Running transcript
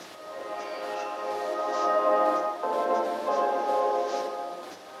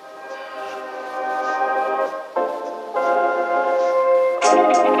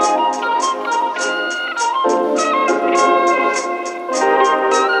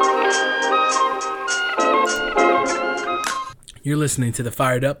You're listening to the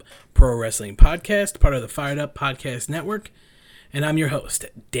Fired Up Pro Wrestling Podcast, part of the Fired Up Podcast Network, and I'm your host,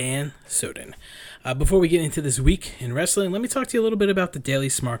 Dan Soden. Before we get into this week in wrestling, let me talk to you a little bit about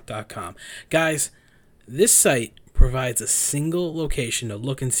thedailysmark.com. Guys, this site provides a single location to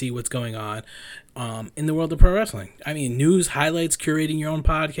look and see what's going on in the world of pro wrestling. I mean, news, highlights, curating your own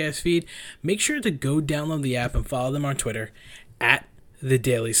podcast feed. Make sure to go download the app and follow them on Twitter at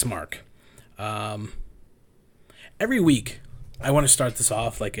thedailysmark. Every week, I want to start this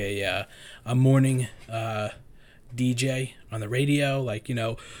off like a morning DJ on the radio, like, you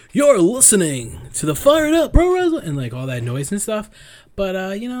know, you're listening to the Fired Up Pro Wrestling, and like all that noise and stuff. But,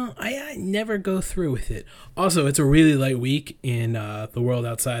 I never go through with it. Also, it's a really light week in the world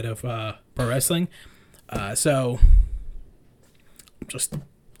outside of pro wrestling. So, I'm just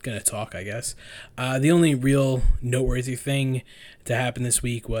going to talk, I guess. The only real noteworthy thing to happen this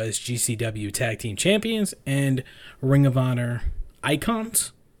week was GCW Tag Team Champions and Ring of Honor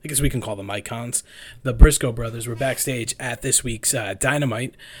Icons. I guess we can call them icons. The Briscoe brothers were backstage at this week's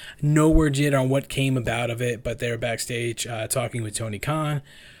Dynamite. No word yet on what came about of it, but they were backstage talking with Tony Khan.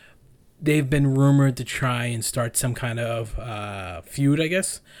 They've been rumored to try and start some kind of feud, I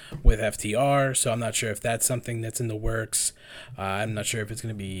guess, with FTR. So I'm not sure if that's something that's in the works. I'm not sure if it's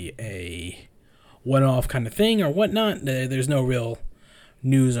going to be a one-off kind of thing or whatnot. There's no real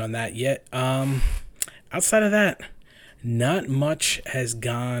news on that yet. Outside of that, not much has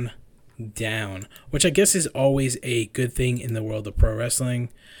gone down, which I guess is always a good thing in the world of pro wrestling.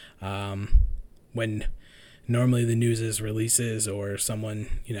 When normally the news is releases or someone,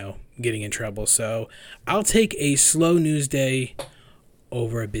 getting in trouble. So I'll take a slow news day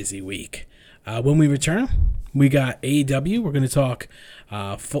over a busy week. When we return, we got AEW. We're going to talk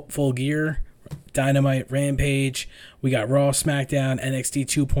full gear, Dynamite, Rampage. We got Raw, SmackDown, NXT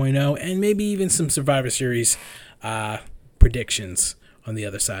 2.0, and maybe even some Survivor Series predictions on the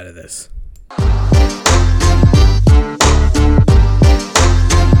other side of this.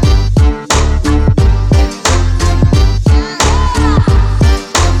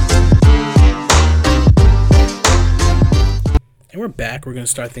 And we're back. We're going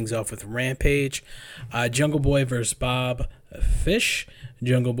to start things off with Rampage. Jungle Boy versus Bob Fish.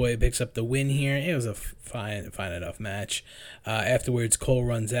 Jungle Boy picks up the win here. It was a fine enough match. Afterwards, Cole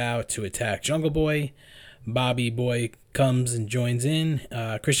runs out to attack Jungle Boy. Bobby Boy comes and joins in.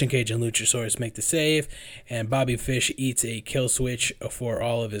 Christian Cage and Luchasaurus make the save, and Bobby Fish eats a kill switch for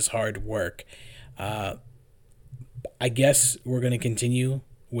all of his hard work. I guess we're going to continue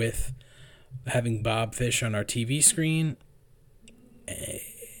with having Bob Fish on our TV screen.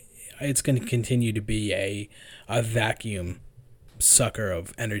 It's going to continue to be a vacuum sucker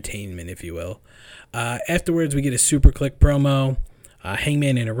of entertainment, if you will. Afterwards, we get a super click promo.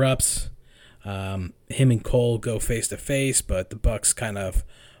 Hangman interrupts. Him and Cole go face to face, but the Bucks kind of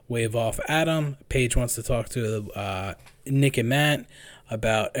wave off at him. Page wants to talk to Nick and Matt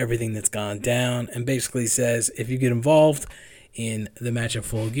about everything that's gone down, and basically says, if you get involved in the match of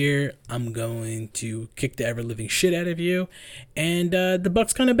Full Gear, I'm going to kick the ever-living shit out of you. And the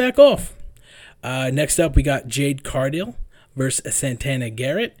Bucks kind of back off. Next up, we got Jade Cargill versus Santana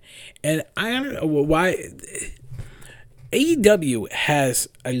Garrett. And I don't know why AEW has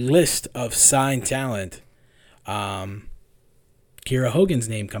a list of signed talent. Kiera Hogan's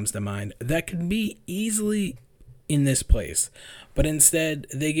name comes to mind. That could be easily in this place. But instead,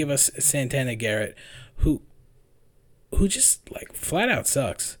 they give us Santana Garrett, who just, like, flat out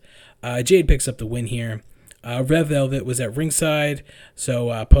sucks. Jade picks up the win here. Red Velvet was at ringside,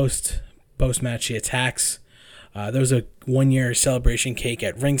 so post-match she attacks. There was a one-year celebration cake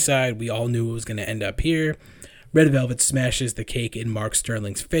at ringside. We all knew it was going to end up here. Red Velvet smashes the cake in Mark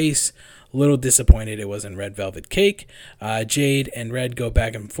Sterling's face. A little disappointed it wasn't Red Velvet cake. Jade and Red go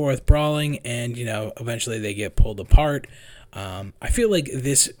back and forth brawling, and, eventually they get pulled apart. I feel like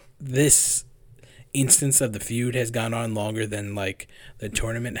this instance of the feud has gone on longer than, like, the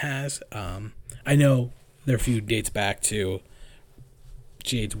tournament has. I know their feud dates back to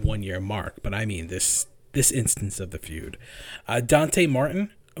Jade's 1 year mark, but I mean this instance of the feud. Dante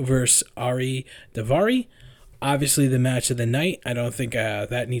Martin versus Ari Daivari. Obviously the match of the night. I don't think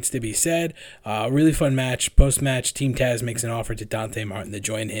that needs to be said. Really fun match. Post-match, Team Taz makes an offer to Dante Martin to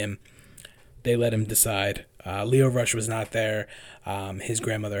join him. They let him decide. Leo Rush was not there. His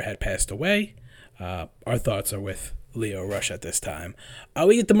grandmother had passed away. Our thoughts are with Leo Rush at this time.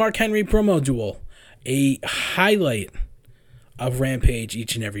 We get the Mark Henry promo duel. A highlight of Rampage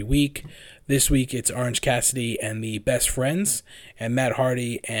each and every week. This week it's Orange Cassidy and the Best Friends and Matt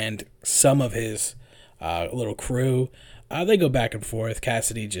Hardy and some of his little crew. They go back and forth.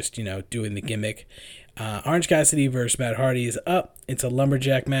 Cassidy just, doing the gimmick. Orange Cassidy versus Matt Hardy is up. It's a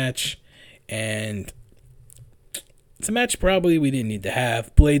lumberjack match, and it's a match probably we didn't need to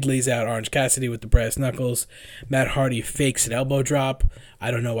have. Blade lays out Orange Cassidy with the brass knuckles. Matt Hardy fakes an elbow drop.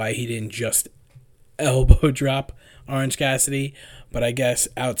 I don't know why he didn't just elbow drop Orange Cassidy, but I guess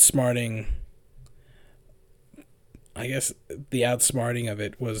the outsmarting of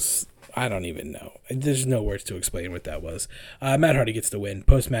it was, I don't even know. There's no words to explain what that was. Matt Hardy gets the win.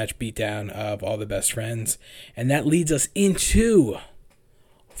 Post-match beatdown of all the best friends. And that leads us into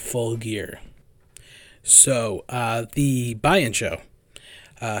Full Gear. So, the buy-in show.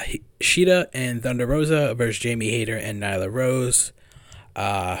 Shida and Thunder Rosa versus Jamie Hayter and Nyla Rose.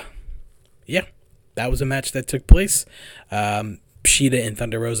 Yeah, that was a match that took place. Shida and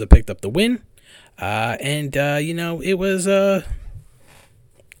Thunder Rosa picked up the win.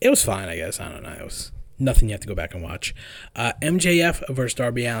 It was fine, I guess. I don't know. It was nothing you have to go back and watch. MJF versus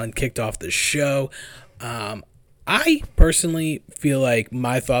Darby Allin kicked off the show. I personally feel like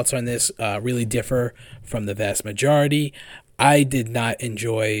my thoughts on this really differ from the vast majority. I did not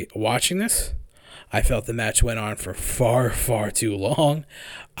enjoy watching this. I felt the match went on for far, far too long.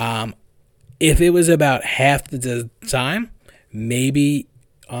 If it was about half the time, maybe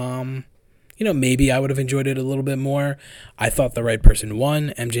maybe I would have enjoyed it a little bit more. I thought the right person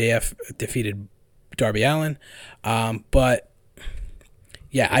won. MJF defeated Darby Allin. But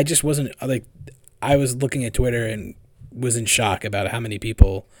yeah, I just wasn't I was looking at Twitter and was in shock about how many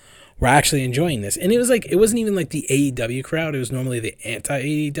people were actually enjoying this. And it wasn't even like the AEW crowd. It was normally the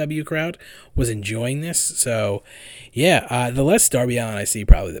anti-AEW crowd was enjoying this. So yeah, the less Darby Allin I see,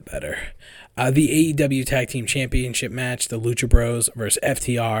 probably the better. The AEW Tag Team Championship match, the Lucha Bros versus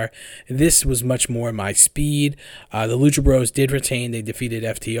FTR. This was much more my speed. The Lucha Bros did retain. They defeated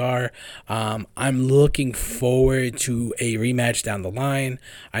FTR. I'm looking forward to a rematch down the line.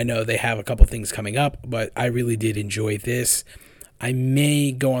 I know they have a couple things coming up, but I really did enjoy this. I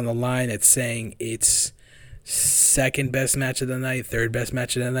may go on the line at saying it's second best match of the night, third best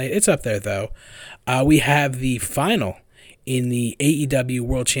match of the night. It's up there, though. We have the final in the AEW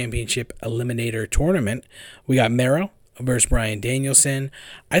World Championship Eliminator Tournament. We got Mero versus Bryan Danielson.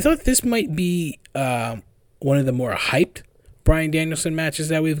 I thought this might be one of the more hyped Bryan Danielson matches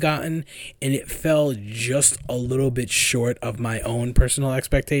that we've gotten, and it fell just a little bit short of my own personal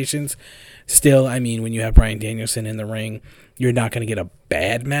expectations. Still, I mean, when you have Bryan Danielson in the ring, you're not going to get a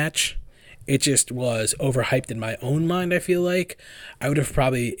bad match. It just was overhyped in my own mind, I feel like. I would have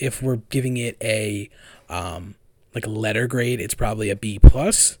probably, if we're giving it a letter grade, it's probably a B+,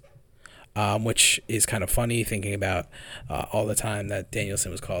 which is kind of funny thinking about all the time that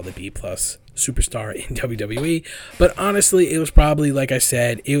Danielson was called a B+ superstar in WWE. But honestly, it was probably, like I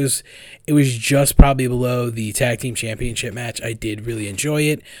said, it was just probably below the Tag Team Championship match. I did really enjoy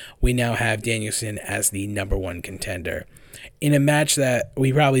it. We now have Danielson as the number one contender. In a match that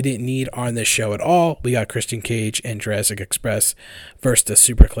we probably didn't need on this show at all, we got Christian Cage and Jurassic Express versus the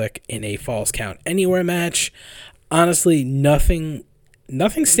Super Click in a Falls Count Anywhere match. Honestly, nothing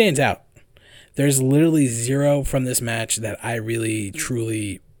stands out. There's literally zero from this match that I really,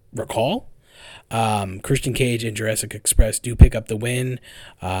 truly recall. Christian Cage and Jurassic Express do pick up the win.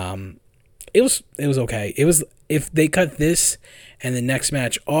 It was okay. It was, if they cut this and the next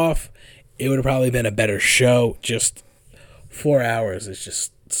match off, it would have probably been a better show. Just 4 hours is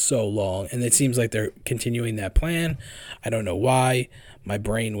just so long, and it seems like they're continuing that plan. I don't know why. My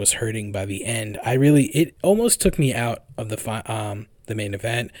brain was hurting by the end. It almost took me out of the main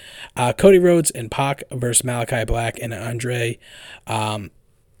event. Cody Rhodes and Pac versus Malachi Black and Andre.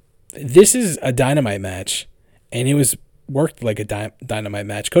 This is a Dynamite match, and it was worked like a Dynamite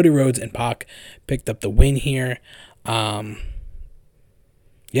match. Cody Rhodes and Pac picked up the win here.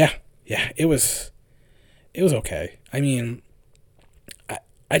 It was okay. I mean,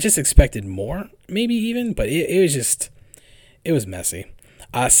 I just expected more, maybe even, but it was messy.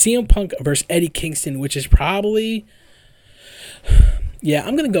 CM Punk versus Eddie Kingston, which is probably,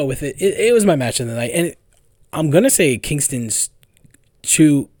 I'm going to go with it. It was my match of the night, and I'm going to say Kingston's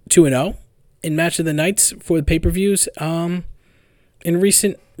 2-0 in match of the nights for the pay-per-views in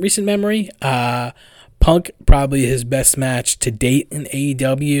recent memory. Punk, probably his best match to date in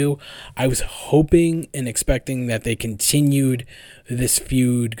AEW. I was hoping and expecting that they continued this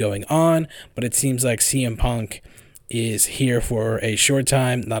feud going on, but it seems like CM Punk is here for a short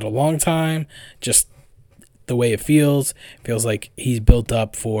time, not a long time. Just the way it feels like he's built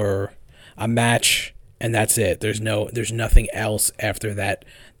up for a match, and that's it. There's nothing else after that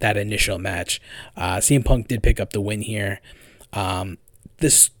initial match. CM Punk did pick up the win here.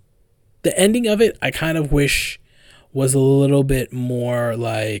 The ending of it, I kind of wish was a little bit more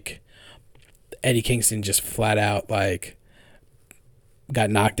like Eddie Kingston just flat out like got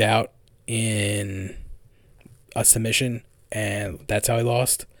knocked out in a submission, and that's how he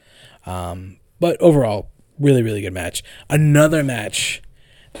lost. But overall, really, really good match. Another match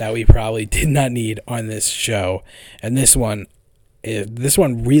that we probably did not need on this show, and this one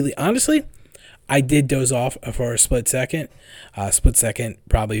really, honestly, I did doze off for a split second. Split second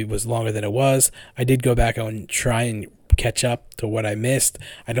probably was longer than it was. I did go back and try and catch up to what I missed.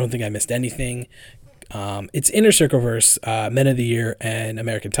 I don't think I missed anything. It's Inner Circle versus Men of the Year and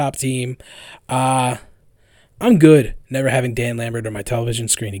American Top Team. I'm good never having Dan Lambert on my television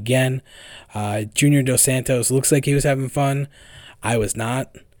screen again. Junior Dos Santos looks like he was having fun. I was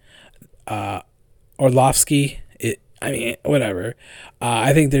not. Orlovsky, whatever.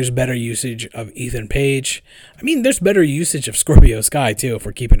 I think there's better usage of Ethan Page. There's better usage of Scorpio Sky, too, if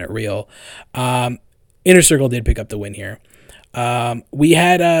we're keeping it real. Inner Circle did pick up the win here. We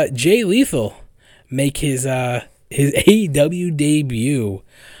had Jay Lethal make his AEW debut.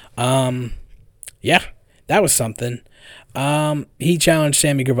 Yeah, that was something. He challenged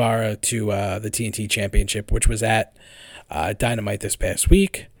Sammy Guevara to the TNT Championship, which was at Dynamite this past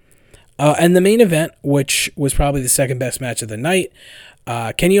week. And the main event, which was probably the second best match of the night,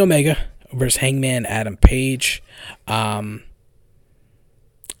 Kenny Omega versus Hangman Adam Page. I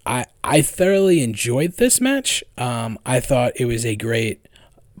thoroughly enjoyed this match. I thought it was a great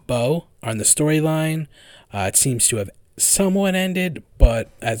bow on the storyline. It seems to have somewhat ended,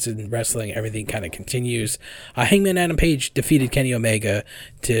 but as in wrestling, everything kind of continues. Hangman Adam Page defeated Kenny Omega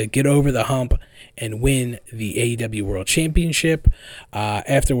to get over the hump and win the AEW World Championship.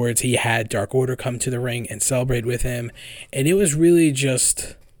 Afterwards, he had Dark Order come to the ring and celebrate with him, and it was really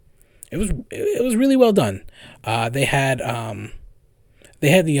just, it was really well done. They had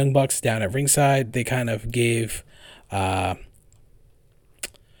the Young Bucks down at ringside. They kind of gave Adam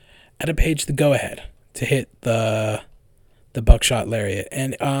Page the go ahead to hit the buckshot lariat,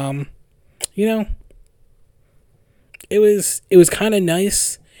 and it was kind of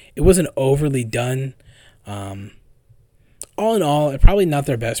nice. It wasn't overly done. All in all, probably not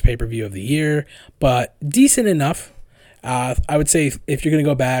their best pay-per-view of the year, but decent enough. I would say if you're going to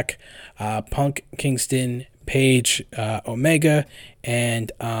go back, Punk, Kingston, Page, Omega,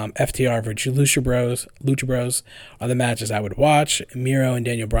 and FTR versus Lucha Bros are the matches I would watch. Miro and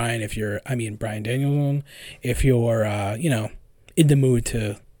Daniel Bryan, Bryan Danielson, if you're in the mood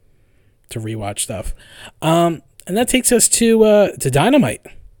to rewatch stuff. And that takes us to Dynamite.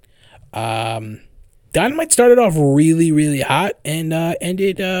 Dynamite started off really, really hot and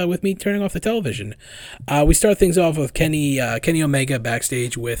ended with me turning off the television. We start things off with Kenny Omega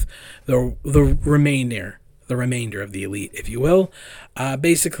backstage with the remainder of the Elite, if you will.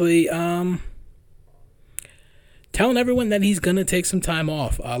 Basically, telling everyone that he's going to take some time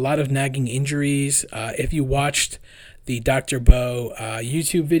off. A lot of nagging injuries. If you watched the Dr. Bo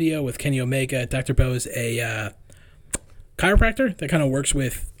YouTube video with Kenny Omega, Dr. Bo is a chiropractor that kind of works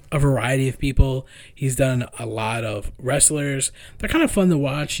with a variety of people. He's done a lot of wrestlers. They're kind of fun to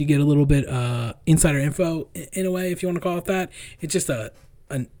watch. You get a little bit insider info in a way, if you want to call it that. It's just a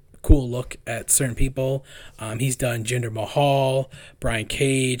cool look at certain people. He's done Jinder Mahal, Brian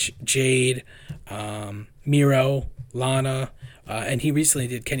Cage, Jade, Miro, Lana, and he recently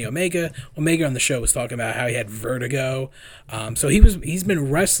did Kenny Omega. Omega on the show was talking about how he had vertigo. So he's been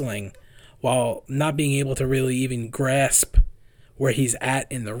wrestling while not being able to really even grasp where he's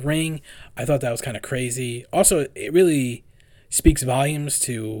at in the ring. I thought that was kind of crazy. Also, it really speaks volumes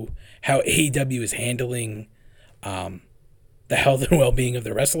to how AEW is handling the health and well-being of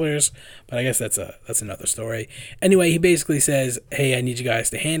the wrestlers, but I guess that's another story. Anyway, he basically says, hey, I need you guys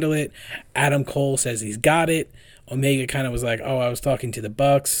to handle it. Adam Cole says he's got it. Omega kind of was like, oh, I was talking to the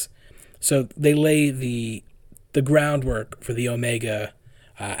Bucks. So they lay the groundwork for the Omega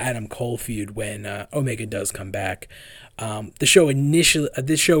Adam Cole feud when Omega does come back. This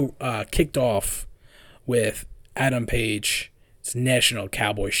show kicked off with Adam Page. It's National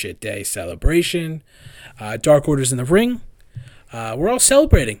Cowboy Shit Day celebration. Dark Order's in the ring. We're all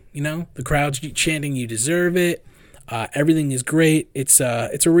celebrating, the crowd's chanting, "You deserve it." Everything is great. It's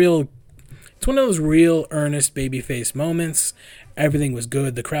one of those real earnest babyface moments. Everything was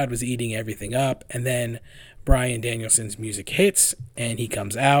good. The crowd was eating everything up. And then Bryan Danielson's music hits and he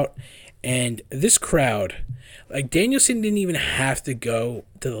comes out. And this crowd, Danielson didn't even have to go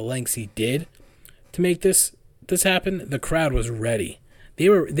to the lengths he did to make this happen. The crowd was ready.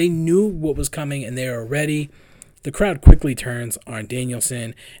 They knew what was coming and they were ready. The crowd quickly turns on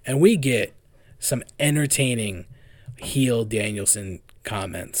Danielson, and we get some entertaining heel Danielson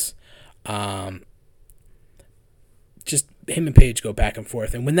comments. him and Page go back and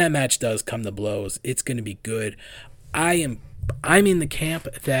forth, and when that match does come to blows, it's going to be good. I'm in the camp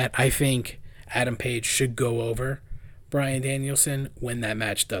that I think Adam Page should go over Bryan Danielson when that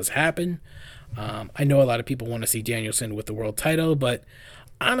match does happen. I know a lot of people want to see Danielson with the world title, but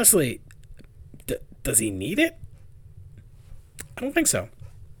honestly, does he need it? I don't think so.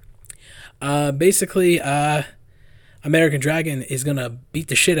 Basically, American Dragon is going to beat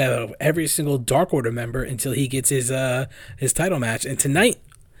the shit out of every single Dark Order member until he gets his title match. And tonight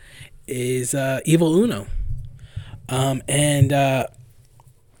is Evil Uno.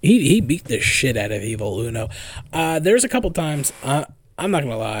 He beat the shit out of Evil Uno. There's a couple times, I'm not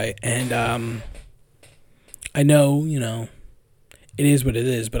going to lie, and I know, it is what it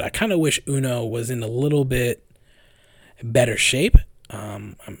is, but I kind of wish Uno was in a little bit better shape.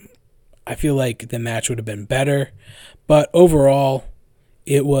 I feel like the match would have been better, but overall,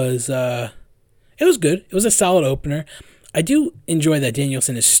 it was good. It was a solid opener. I do enjoy that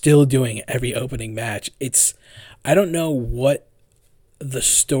Danielson is still doing every opening match. I don't know what the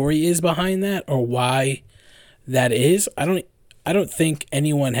story is behind that or why that is. I don't think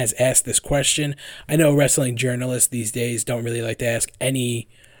anyone has asked this question. I know wrestling journalists these days don't really like to ask any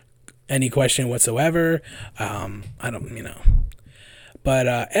question whatsoever. I don't. But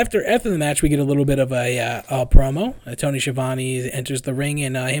after the match, we get a little bit of a promo. Tony Schiavone enters the ring,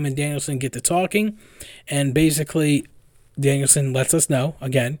 and him and Danielson get to talking. And basically, Danielson lets us know,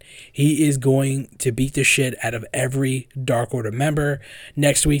 again, he is going to beat the shit out of every Dark Order member.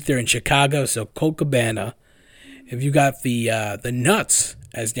 Next week, they're in Chicago, so Colt Cabana, if you got the nuts,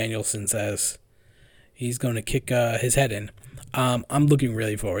 as Danielson says, he's going to kick his head in. I'm looking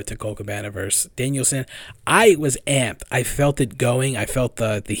really forward to Colt Cabana versus Danielson. I was amped. I felt it going. I felt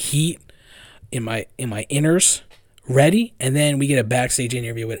the heat in my inners ready. And then we get a backstage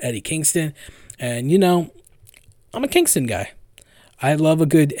interview with Eddie Kingston. And, I'm a Kingston guy. I love a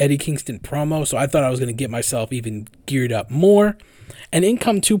good Eddie Kingston promo, so I thought I was going to get myself even geared up more. And in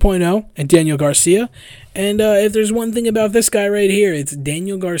come 2.0 and Daniel Garcia. And if there's one thing about this guy right here, it's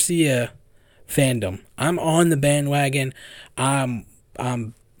Daniel Garcia fandom. I'm on the bandwagon. I'm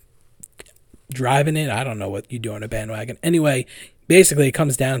driving it. I don't know what you do on a bandwagon. Anyway, basically it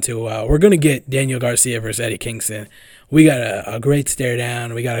comes down to we're going to get Daniel Garcia versus Eddie Kingston. We got a great stare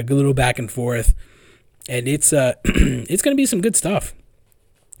down. We got a little back and forth. And it's going to be some good stuff.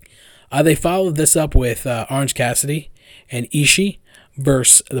 They followed this up with Orange Cassidy and Ishii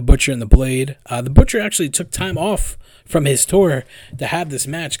versus the Butcher and the Blade. The Butcher actually took time off from his tour to have this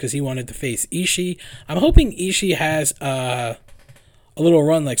match because he wanted to face Ishii. I'm hoping Ishii has a little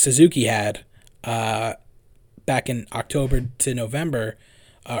run like Suzuki had back in October to November,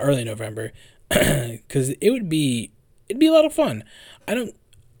 early November, because it'd be a lot of fun.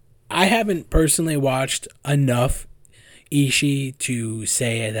 I haven't personally watched enough Ishii to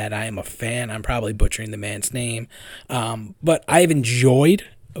say that I am a fan. I'm probably butchering the man's name. But I've enjoyed,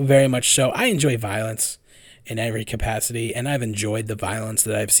 very much so. I enjoy violence in every capacity, and I've enjoyed the violence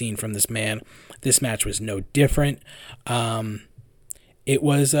that I've seen from this man. This match was no different. It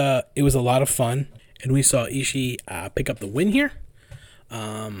was a lot of fun, and we saw Ishii pick up the win here.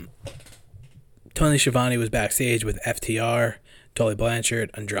 Tony Schiavone was backstage with FTR, Tully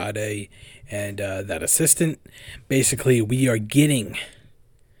Blanchard, Andrade, and that assistant. Basically, we are getting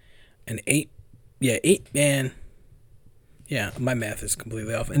an eight-man. Yeah, my math is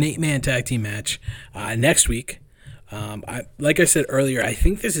completely off. An 8-man tag team match next week. Like I said earlier, I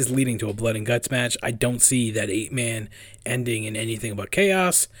think this is leading to a blood and guts match. I don't see that 8-man ending in anything but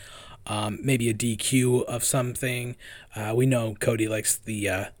chaos. Maybe a DQ of something. We know Cody likes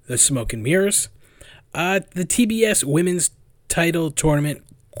the smoke and mirrors. The TBS Women's Title Tournament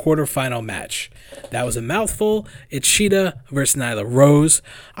quarterfinal match. That was a mouthful. It's Shida versus Nyla Rose.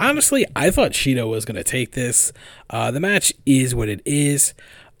 Honestly, I thought Shida was going to take this. The match is what it is.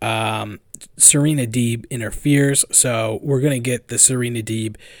 Serena Deeb interferes, so we're going to get the Serena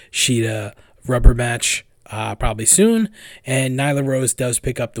Deeb Shida rubber match probably soon. And Nyla Rose does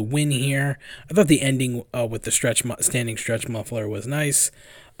pick up the win here. I thought the ending with the standing stretch muffler was nice.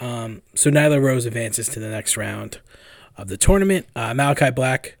 So Nyla Rose advances to the next round of the tournament. Malachi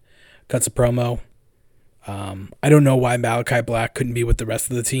Black cuts a promo. I don't know why Malachi Black couldn't be with the rest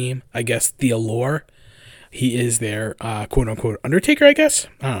of the team. I guess the allure. He is their quote-unquote Undertaker, I guess.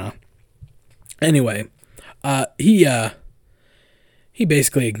 I don't know. Anyway, he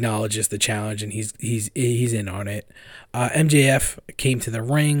basically acknowledges the challenge, and he's in on it. MJF came to the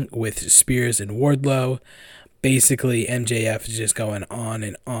ring with Spears and Wardlow. Basically, MJF is just going on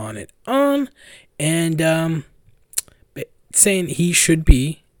and on and on, and saying he should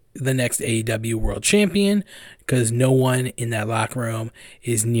be the next AEW World Champion because no one in that locker room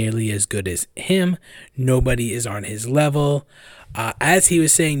is nearly as good as him. Nobody is on his level. As he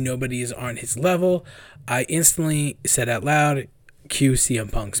was saying, nobody is on his level, I instantly said out loud, cue CM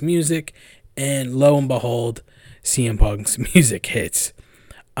Punk's music, and lo and behold, CM Punk's music hits.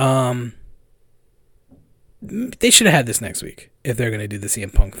 They should have had this next week if they're going to do the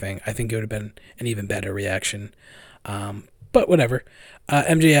CM Punk thing. I think it would have been an even better reaction. But whatever.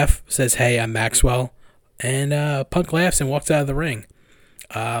 MJF says, "Hey, I'm Maxwell," and Punk laughs and walks out of the ring.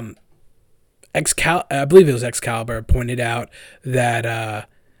 I believe it was Excalibur pointed out that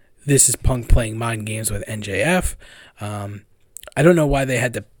this is Punk playing mind games with MJF. I don't know why they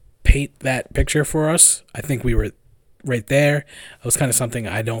had to paint that picture for us. I think we were right there. It was kind of something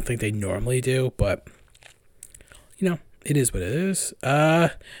I don't think they normally do, but it is what it is.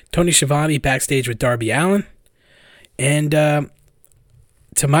 Tony Schiavone backstage with Darby Allin. And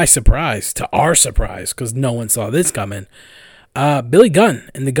to my surprise, to our surprise, because no one saw this coming, Billy Gunn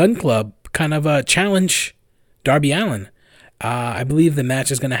and the Gunn Club kind of challenge Darby Allin. I believe the match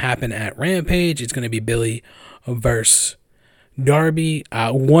is going to happen at Rampage. It's going to be Billy versus Darby.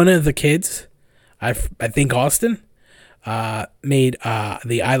 One of the kids, I think Austin, made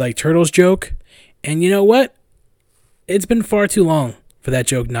the I Like Turtles joke. And you know what? It's been far too long for that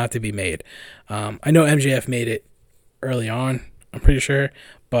joke not to be made. I know MJF made it early on, I'm pretty sure,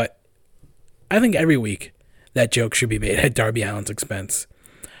 but I think every week that joke should be made at Darby Allin's expense.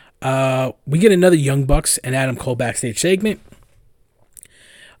 We get another Young Bucks and Adam Cole backstage segment.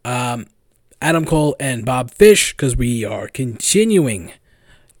 Adam Cole and Bob Fish, because we are continuing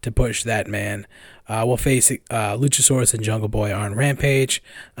to push that man, will face Luchasaurus and Jungle Boy on Rampage.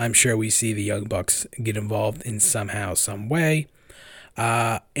 I'm sure we see the Young Bucks get involved in somehow, some way.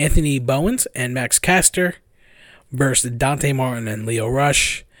 Anthony Bowens and Max Caster versus Dante Martin and Leo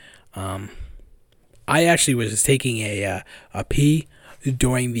Rush. I actually was taking a pee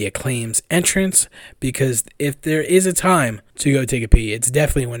during the Acclaim's entrance, because if there is a time to go take a pee, it's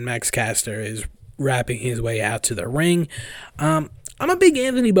definitely when Max Caster is rapping his way out to the ring. I'm a big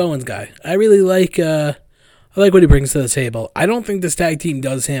Anthony Bowens guy. I really like what he brings to the table. I don't think this tag team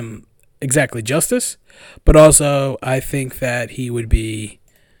does him exactly justice, but also I think that he would be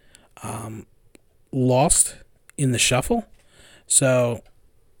lost in the shuffle. So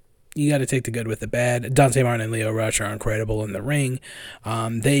you got to take the good with the bad. Dante Martin and Leo Rush are incredible in the ring.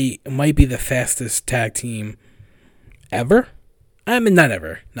 They might be the fastest tag team ever. I mean, not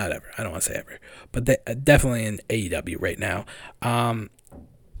ever. I don't want to say ever, but they, definitely in AEW right now.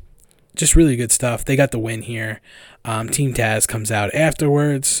 Just really good stuff. They got the win here. Team Taz comes out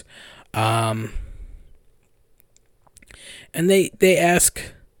afterwards, and they ask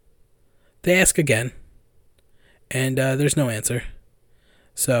again, and there's no answer.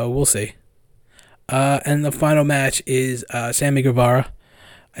 So we'll see. And the final match is Sammy Guevara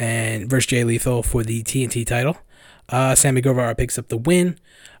and versus Jay Lethal for the TNT title. Sammy Guevara picks up the win.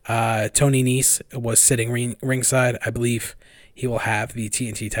 Tony Nese was sitting ringside. I believe he will have the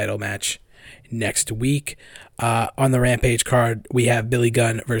TNT title match next week. On the Rampage card, we have Billy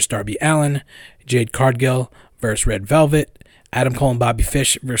Gunn versus Darby Allin, Jade Cargill versus Red Velvet, Adam Cole and Bobby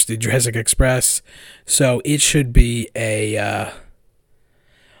Fish versus the Jurassic Express. So it should be a...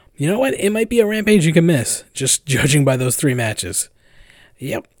 you know what? It might be a Rampage you can miss, just judging by those three matches.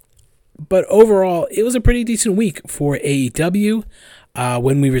 Yep. But overall, it was a pretty decent week for AEW.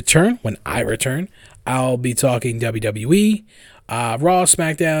 When I return, I'll be talking WWE, Raw,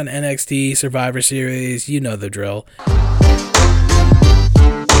 SmackDown, NXT, Survivor Series. You know the drill.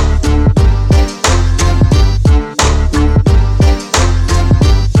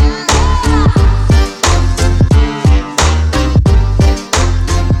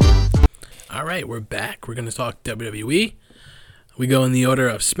 All right, we're back. We're going to talk WWE. We go in the order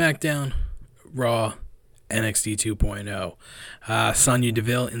of SmackDown, Raw, NXT 2.0. Sonya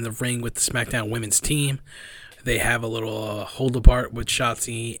Deville in the ring with the SmackDown women's team. They have a little hold apart with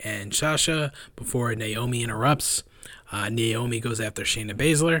Shotzi and Sasha before Naomi interrupts. Naomi goes after Shayna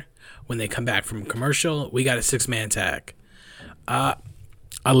Baszler. When they come back from commercial, we got a 6-man tag.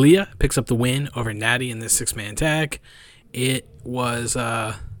 Aaliyah picks up the win over Natty in this 6-man tag. It was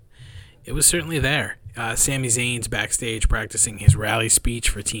certainly there. Sami Zayn's backstage practicing his rally speech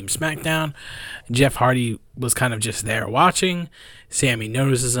for Team SmackDown. Jeff Hardy was kind of just there watching. Sami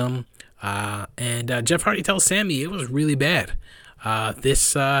notices him. And Jeff Hardy tells Sami it was really bad.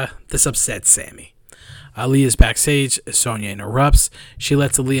 This upsets Sami. Aaliyah's backstage. Sonya interrupts. She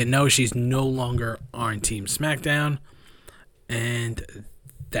lets Aaliyah know she's no longer on Team SmackDown. And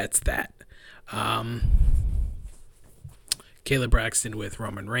that's that. Kayla Braxton with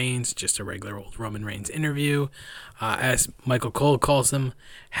Roman Reigns, just a regular old Roman Reigns interview. As Michael Cole calls them,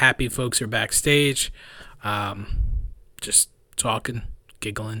 happy folks are backstage, just talking,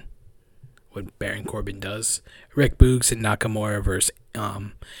 giggling, what Baron Corbin does. Rick Boogs and Nakamura versus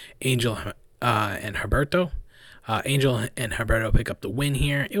Angel and Humberto. Angel and Humberto pick up the win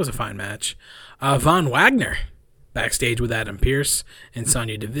here. It was a fine match. Von Wagner backstage with Adam Pearce and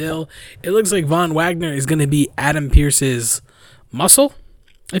Sonya Deville. It looks like Von Wagner is going to be Adam Pearce's muscle,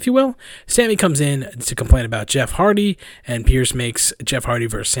 if you will. Sammy comes in to complain about Jeff Hardy, and Pearce makes Jeff Hardy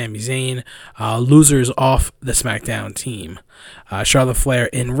versus Sami Zayn losers off the SmackDown team. Charlotte Flair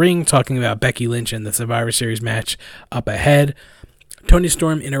in ring talking about Becky Lynch and the Survivor Series match up ahead. Toni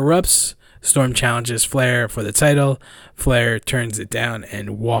Storm interrupts. Storm challenges Flair for the title. Flair turns it down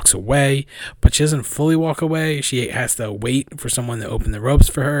and walks away, but she doesn't fully walk away. She has to wait for someone to open the ropes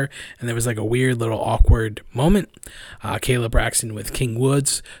for her, and there was like a weird little awkward moment. Kayla Braxton with King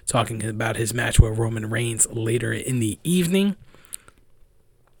Woods talking about his match with Roman Reigns later in the evening.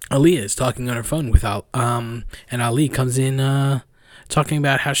 Aaliyah is talking on her phone with and Ali comes in talking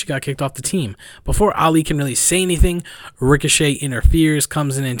about how she got kicked off the team. Before Ali can really say anything, Ricochet interferes,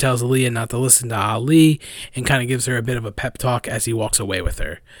 comes in and tells Aaliyah not to listen to Ali, and kind of gives her a bit of a pep talk as he walks away with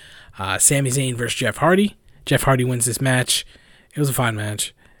her. Sami Zayn versus Jeff Hardy. Jeff Hardy wins this match. It was a fine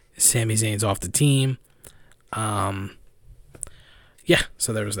match. Sami Zayn's off the team. Yeah,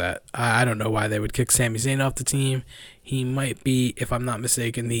 so there was that. I don't know why they would kick Sami Zayn off the team. He might be, if I'm not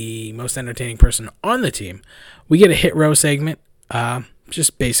mistaken, the most entertaining person on the team. We get a hit row segment.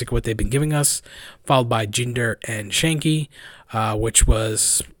 Just basic what they've been giving us, followed by Jinder and Shanky, which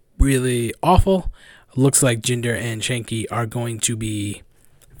was really awful. Looks like Jinder and Shanky are going to be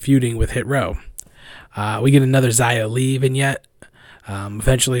feuding with Hit Row. We get another Xia Li vignette.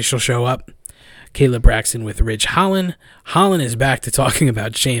 Eventually she'll show up. Kayla Braxton with Ridge Holland. Holland is back to talking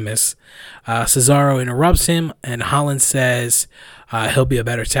about Sheamus. Cesaro interrupts him, and Holland says he'll be a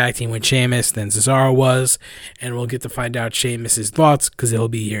better tag team with Sheamus than Cesaro was, and we'll get to find out Sheamus' thoughts because he'll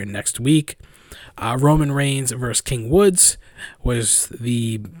be here next week. Roman Reigns versus King Woods was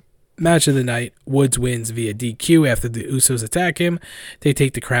the match of the night. Woods wins via DQ after the Usos attack him. They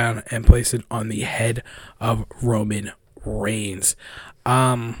take the crown and place it on the head of Roman Reigns.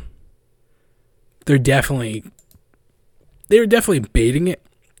 They were definitely baiting it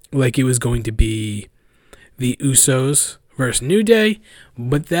like it was going to be the Usos versus New Day,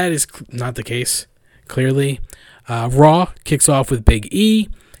 but that is not the case, clearly. Raw kicks off with Big E.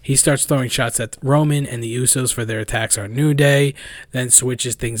 He starts throwing shots at Roman and the Usos for their attacks on New Day, then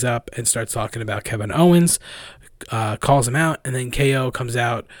switches things up and starts talking about Kevin Owens, calls him out, and then KO comes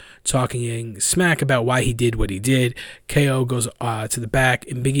out talking smack about why he did what he did. KO goes to the back,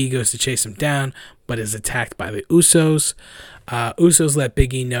 and Big E goes to chase him down, but is attacked by the Usos. Usos let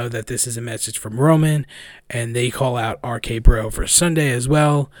Big E know that this is a message from Roman, and they call out RK Bro for Sunday as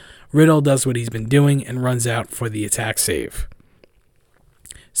well. Riddle does what he's been doing and runs out for the attack save.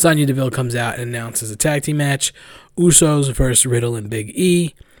 Sonya Deville comes out and announces a tag team match. Usos versus Riddle and Big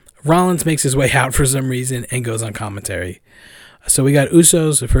E. Rollins makes his way out for some reason and goes on commentary. So we got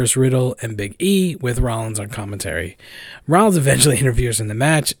Usos versus Riddle and Big E with Rollins on commentary. Rollins eventually interferes in the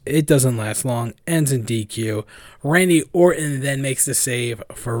match. It doesn't last long. Ends in DQ. Randy Orton then makes the save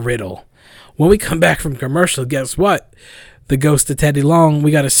for Riddle. When we come back from commercial, guess what? The ghost of Teddy Long,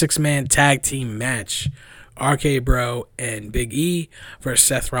 we got a 6-man tag team match. RK Bro and Big E versus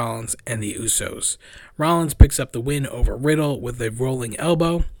Seth Rollins and the Usos. Rollins picks up the win over Riddle with a roaring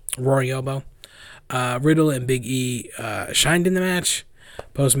elbow. Riddle and Big E shined in the match.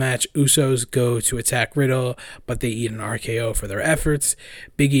 Post-match, Usos go to attack Riddle, but they eat an RKO for their efforts.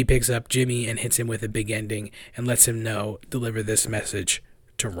 Big E picks up Jimmy and hits him with a big ending and lets him know, deliver this message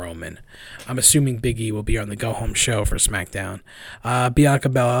to Roman. I'm assuming Big E will be on the go-home show for SmackDown. Bianca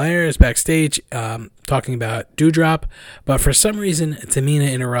Belair is backstage talking about Doudrop, but for some reason,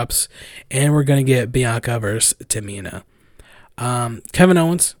 Tamina interrupts, and we're going to get Bianca versus Tamina. Kevin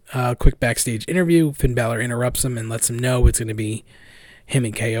Owens, quick backstage interview. Finn Balor interrupts him and lets him know it's going to be him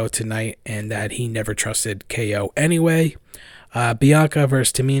and KO tonight, and that he never trusted KO anyway. Bianca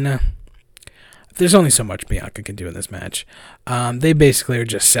versus Tamina. There's only so much Bianca can do in this match. They basically are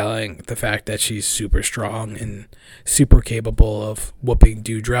just selling the fact that she's super strong and super capable of whooping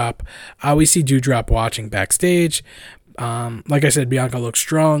Doudrop. We see Doudrop watching backstage. Like I said, Bianca looks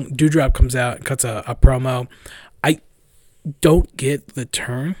strong. Doudrop comes out and cuts a promo. I don't get the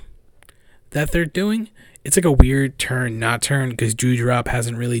turn that they're doing. It's like a weird turn, not turn, because Doudrop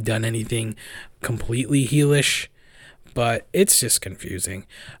hasn't really done anything completely heelish. But it's just confusing.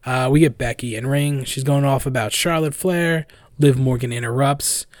 We get Becky in ring. She's going off about Charlotte Flair, Liv Morgan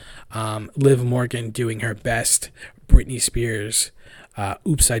interrupts. Liv Morgan doing her best Britney Spears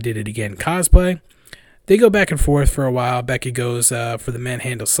Oops, I Did It Again cosplay. They go back and forth for a while. Becky goes for the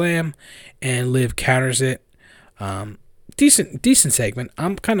manhandle slam, and Liv counters it. Decent segment.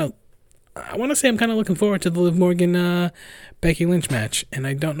 I want to say I'm kind of looking forward to the Liv Morgan Becky Lynch match, and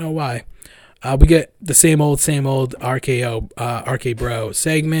I don't know why. We get the same old RK Bro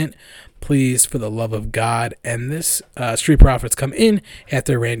segment. Please, for the love of God. And this Street Profits come in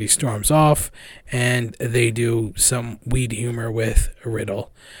after Randy storms off, and they do some weed humor with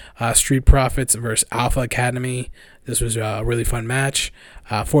Riddle. Street Profits versus Alpha Academy. This was a really fun match.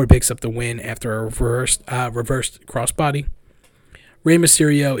 Ford picks up the win after a reversed crossbody. Rey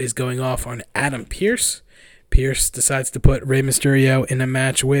Mysterio is going off on Adam Pearce. Pearce decides to put Rey Mysterio in a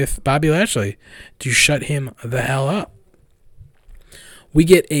match with Bobby Lashley to shut him the hell up. We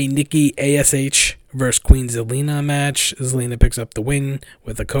get a Nikki ASH versus Queen Zelina match. Zelina picks up the win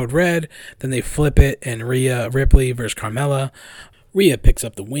with a code red. Then they flip it, and Rhea Ripley versus Carmella. Rhea picks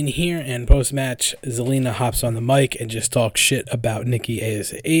up the win here, and post-match, Zelina hops on the mic and just talks shit about Nikki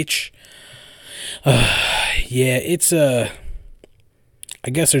ASH. I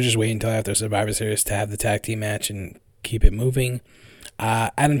guess they're just waiting until after Survivor Series to have the tag team match and keep it moving.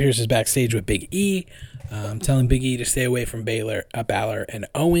 Adam Pearce is backstage with Big E, telling Big E to stay away from Balor and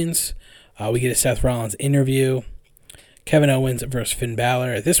Owens. We get a Seth Rollins interview. Kevin Owens versus Finn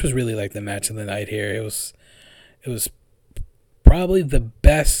Balor. This was really like the match of the night here. It was probably the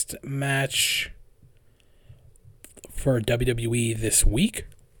best match for WWE this week.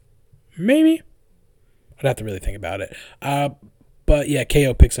 Maybe. I'd have to really think about it. But yeah,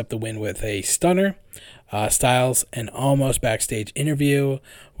 KO picks up the win with a stunner. Styles, an almost backstage interview.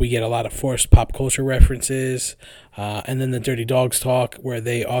 We get a lot of forced pop culture references. And then the Dirty Dogs talk, where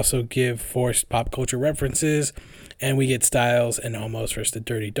they also give forced pop culture references. And we get Styles and Almost versus the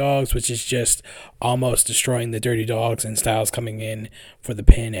Dirty Dogs, which is just Almost destroying the Dirty Dogs and Styles coming in for the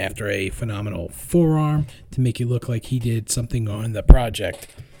pin after a phenomenal forearm to make it look like he did something on the project.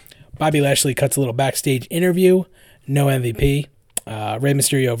 Bobby Lashley cuts a little backstage interview. No MVP. Rey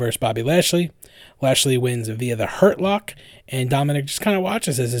Mysterio versus Bobby Lashley. Lashley wins via the Hurt Lock, and Dominic just kind of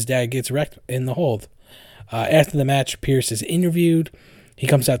watches as his dad gets wrecked in the hold. After the match, Pierce is interviewed. He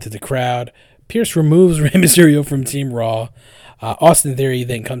comes out to the crowd. Pierce removes Rey Mysterio from Team Raw. Austin Theory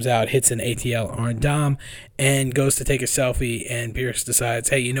then comes out, hits an ATL on Dom, and goes to take a selfie, and Pierce decides,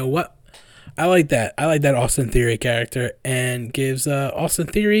 hey, you know what? I like that. I like that Austin Theory character, and gives Austin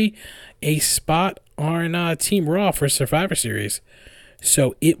Theory a spot on Team Raw for Survivor Series.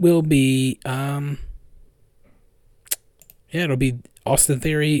 So it will be, it'll be Austin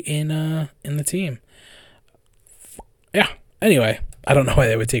Theory in the team. Yeah. Anyway, I don't know why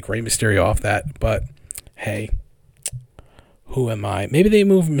they would take Rey Mysterio off that, but hey, who am I? Maybe they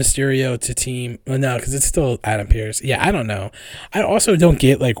move Mysterio to team. Well, no, because it's still Adam Pearce. Yeah, I don't know. I also don't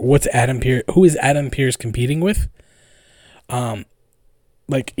get what's Adam Pearce? Who is Adam Pearce competing with?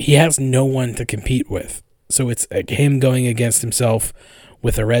 He has no one to compete with. So it's him going against himself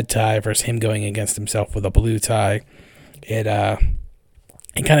with a red tie versus him going against himself with a blue tie. It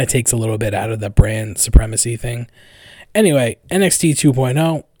kind of takes a little bit out of the brand supremacy thing. Anyway, NXT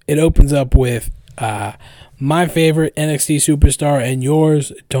 2.0, it opens up with my favorite NXT superstar and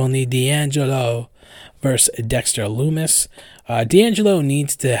yours, Tony D'Angelo, versus Dexter Lumis. D'Angelo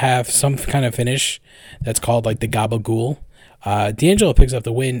needs to have some kind of finish that's called the Gabagool. D'Angelo picks up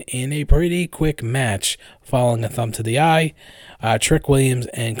the win in a pretty quick match following a thumb to the eye. Trick Williams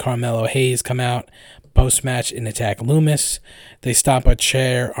and Carmelo Hayes come out post-match and attack Lumis. They stomp a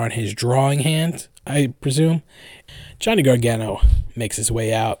chair on his drawing hand, I presume. Johnny Gargano makes his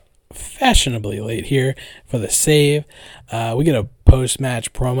way out fashionably late here for the save. We get a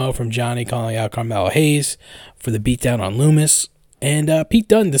post-match promo from Johnny calling out Carmelo Hayes for the beatdown on Lumis. And Pete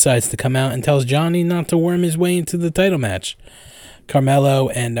Dunne decides to come out and tells Johnny not to worm his way into the title match. Carmelo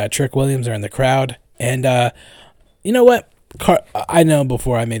and Trick Williams are in the crowd. And you know what? I know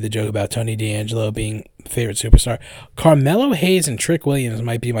before I made the joke about Tony D'Angelo being favorite superstar. Carmelo Hayes and Trick Williams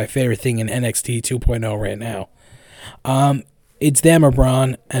might be my favorite thing in NXT 2.0 right now. It's them or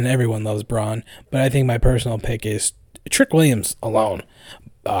Braun, and everyone loves Braun. But I think my personal pick is Trick Williams alone.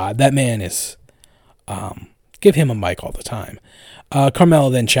 That man is... give him a mic all the time. Carmelo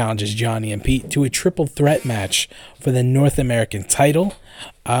then challenges Johnny and Pete to a triple threat match for the North American title.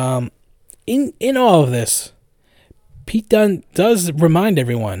 In all of this, Pete Dunne does remind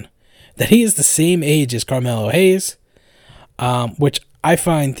everyone that he is the same age as Carmelo Hayes, which I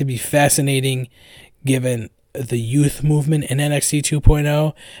find to be fascinating given the youth movement in NXT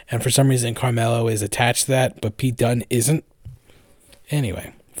 2.0, and for some reason Carmelo is attached to that, but Pete Dunne isn't.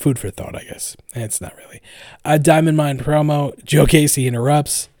 Anyway, food for thought, I guess. It's not really. Diamond Mine promo. Joe Casey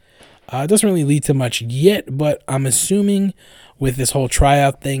interrupts. Doesn't really lead to much yet, but I'm assuming with this whole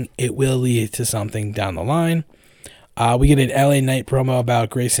tryout thing, it will lead to something down the line. We get an LA Knight promo about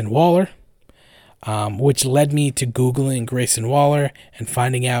Grayson Waller, which led me to Googling Grayson Waller and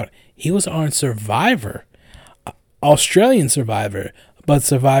finding out he was on Survivor. Australian Survivor, but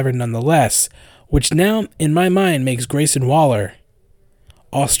Survivor nonetheless, which now, in my mind, makes Grayson Waller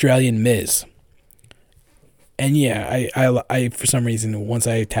Australian Miz. And yeah, I for some reason, once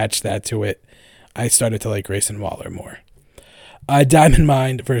I attached that to it, I started to like Grayson Waller more. Diamond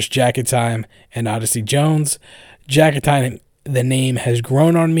Mine versus Jacket Time and Odyssey Jones. Jacket Time, the name has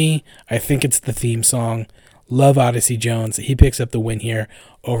grown on me. I think it's the theme song. Love Odyssey Jones. He picks up the win here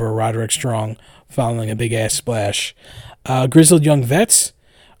over Roderick Strong following a big-ass splash. Grizzled Young Vets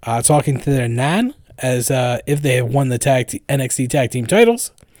talking to their nan as if they have won the NXT Tag Team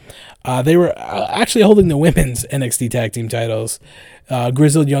titles. They were actually holding the women's NXT Tag Team titles.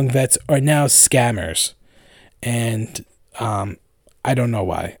 Grizzled Young Vets are now scammers. And I don't know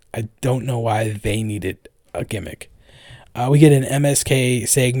why. I don't know why they needed a gimmick. We get an MSK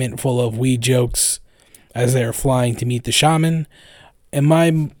segment full of weed jokes as they're flying to meet the Shaman. In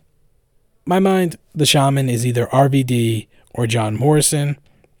my mind, the Shaman is either RVD or John Morrison.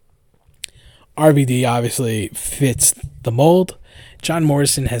 RVD obviously fits the mold. John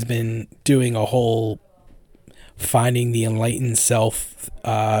Morrison has been doing a whole finding the enlightened self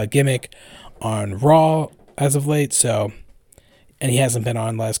gimmick on Raw as of late, and he hasn't been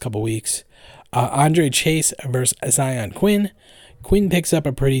on the last couple weeks. Andre Chase versus Zion Quinn. Quinn picks up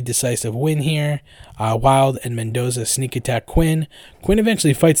a pretty decisive win here. Wild and Mendoza sneak attack Quinn. Quinn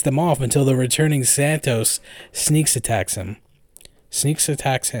eventually fights them off until the returning Santos sneak attacks him.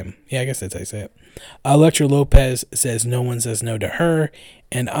 Yeah, I guess that's how you say it. Electra Lopez says no one says no to her.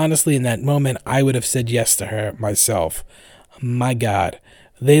 And honestly, in that moment, I would have said yes to her myself. My God.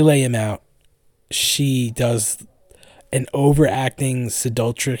 They lay him out. She does an overacting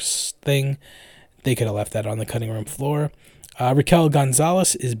seductress thing. They could have left that on the cutting room floor. Raquel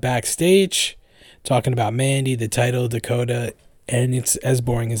Gonzalez is backstage talking about Mandy, the title, Dakota, and it's as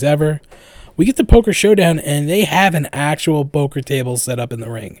boring as ever. We get the poker showdown, and they have an actual poker table set up in the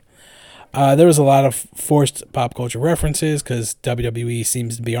ring. There was a lot of forced pop culture references because WWE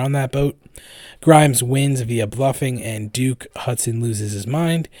seems to be on that boat. Grimes wins via bluffing, and Duke Hudson loses his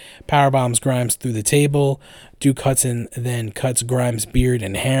mind. Powerbombs Grimes through the table. Duke Hudson then cuts Grimes' beard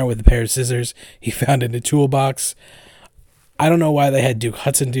and hair with a pair of scissors he found in the toolbox. I don't know why they had Duke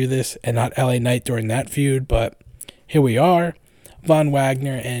Hudson do this and not LA Knight during that feud, but here we are. Von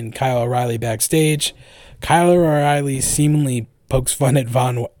Wagner and Kyle O'Reilly backstage. Kyle O'Reilly seemingly pokes fun at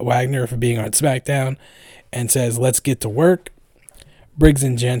Von Wagner for being on SmackDown and says, let's get to work. Briggs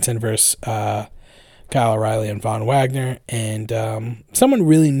and Jensen versus Kyle O'Reilly and Von Wagner. And someone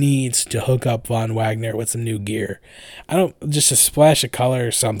really needs to hook up Von Wagner with some new gear. Just a splash of color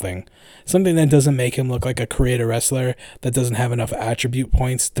or something. Something that doesn't make him look like a creator wrestler that doesn't have enough attribute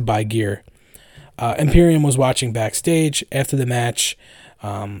points to buy gear. Imperium was watching backstage. After the match,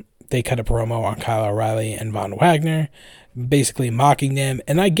 they cut a promo on Kyle O'Reilly and Von Wagner, basically mocking them.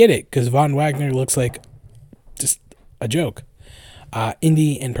 And I get it, because Von Wagner looks like just a joke.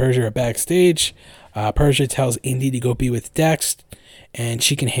 Indy and Persia are backstage. Persia tells Indy to go be with Dex, and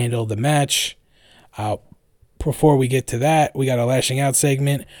she can handle the match. Before we get to that, we got a lashing out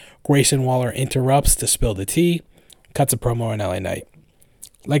segment. Grayson Waller interrupts to spill the tea, cuts a promo on LA Knight.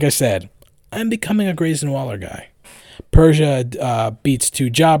 Like I said, I'm becoming a Grayson Waller guy. Persia beats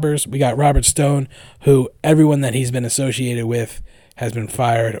two jobbers. We got Robert Stone, who everyone that he's been associated with has been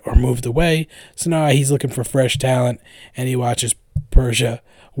fired or moved away. So now he's looking for fresh talent, and he watches Persia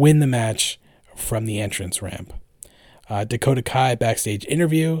win the match from the entrance ramp. Dakota Kai backstage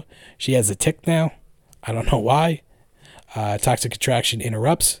interview. She has a tick now. I don't know why. Toxic Attraction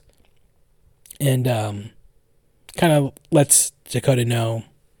interrupts and kind of lets Dakota know,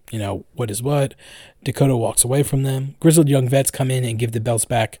 what is what. Dakota walks away from them. Grizzled Young Vets come in and give the belts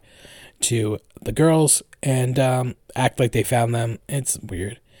back to the girls and act like they found them. It's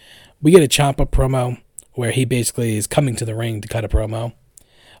weird. We get a Ciampa promo where he basically is coming to the ring to cut a promo.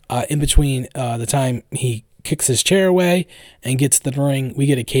 In between the time he kicks his chair away and gets to the ring, we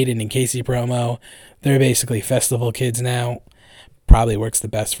get a Caden and Casey promo. They're basically festival kids now. Probably works the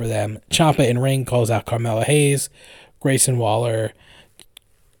best for them. Ciampa in ring calls out Carmella Hayes. Grayson Waller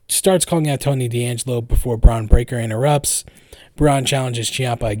starts calling out Tony D'Angelo before Braun Breaker interrupts. Braun challenges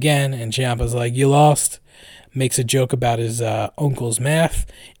Ciampa again, and Ciampa's like, you lost. Makes a joke about his uncle's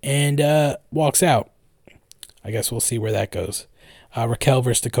math, and walks out. I guess we'll see where that goes. Raquel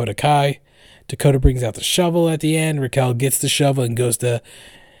versus Dakota Kai. Dakota brings out the shovel at the end. Raquel gets the shovel and goes to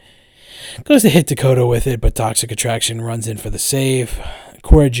hit Dakota with it, but Toxic Attraction runs in for the save.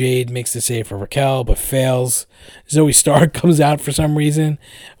 Cora Jade makes the save for Raquel, but fails. Zoe Stark comes out for some reason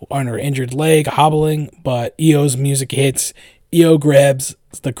on her injured leg, hobbling, but Io's music hits. Io grabs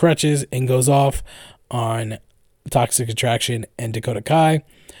the crutches and goes off on Toxic Attraction and Dakota Kai.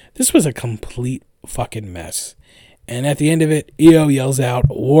 This was a complete fucking mess. And at the end of it, Io yells out,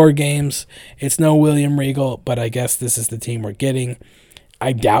 "War Games." It's no William Regal, but I guess this is the team we're getting.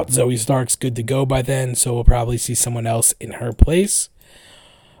 I doubt Zoe Stark's good to go by then, so we'll probably see someone else in her place.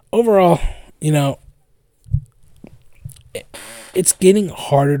 Overall, it's getting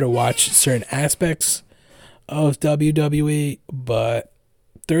harder to watch certain aspects of WWE, but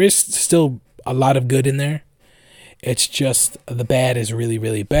there is still a lot of good in there. It's just the bad is really,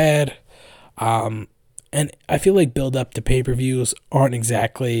 really bad. And I feel like build-up to pay-per-views aren't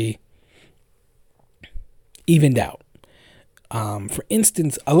exactly evened out. For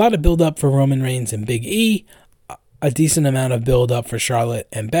instance, a lot of build-up for Roman Reigns and Big E, a decent amount of build-up for Charlotte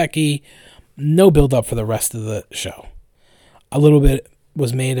and Becky, no build-up for the rest of the show. A little bit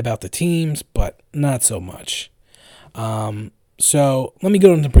was made about the teams, but not so much. So let me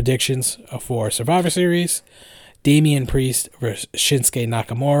go into predictions for Survivor Series. Damian Priest versus Shinsuke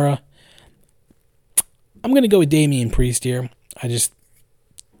Nakamura. I'm going to go with Damian Priest here.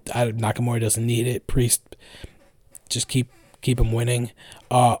 Nakamura doesn't need it. Priest, just keep him winning.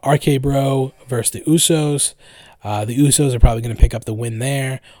 RK Bro versus the Usos. The Usos are probably going to pick up the win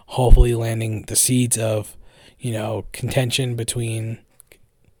there, hopefully landing the seeds of, dissension between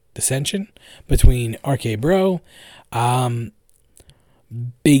RK Bro.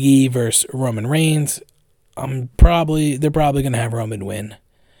 Big E versus Roman Reigns. They're probably going to have Roman win.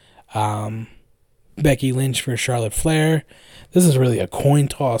 Becky Lynch for Charlotte Flair. This is really a coin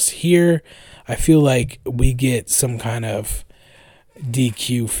toss here. I feel like we get some kind of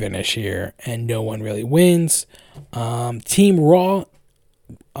DQ finish here, and no one really wins. Team Raw,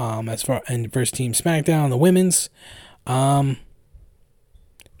 versus Team SmackDown, the women's.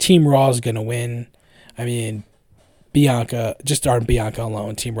 Team Raw is gonna win. I mean, Bianca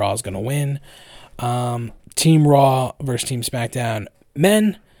alone. Team Raw is gonna win. Team Raw versus Team SmackDown,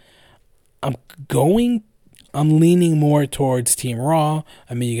 men. I'm leaning more towards Team Raw.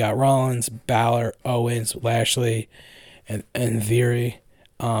 I mean, you got Rollins, Balor, Owens, Lashley, and Theory.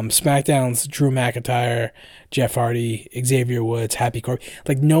 SmackDown's Drew McIntyre, Jeff Hardy, Xavier Woods, Happy Corbin.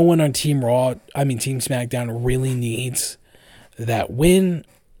 Like, no one on Team SmackDown really needs that win.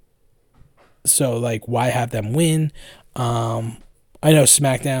 So, why have them win? I know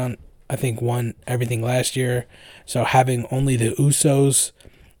SmackDown, I think, won everything last year. So having only the Usos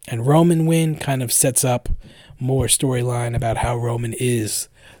and Roman win kind of sets up more storyline about how Roman is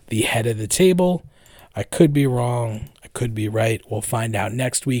the head of the table. I could be wrong. I could be right. We'll find out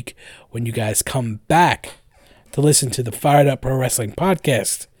next week when you guys come back to listen to the Fired Up Pro Wrestling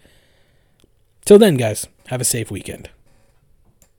Podcast. Till then, guys, have a safe weekend.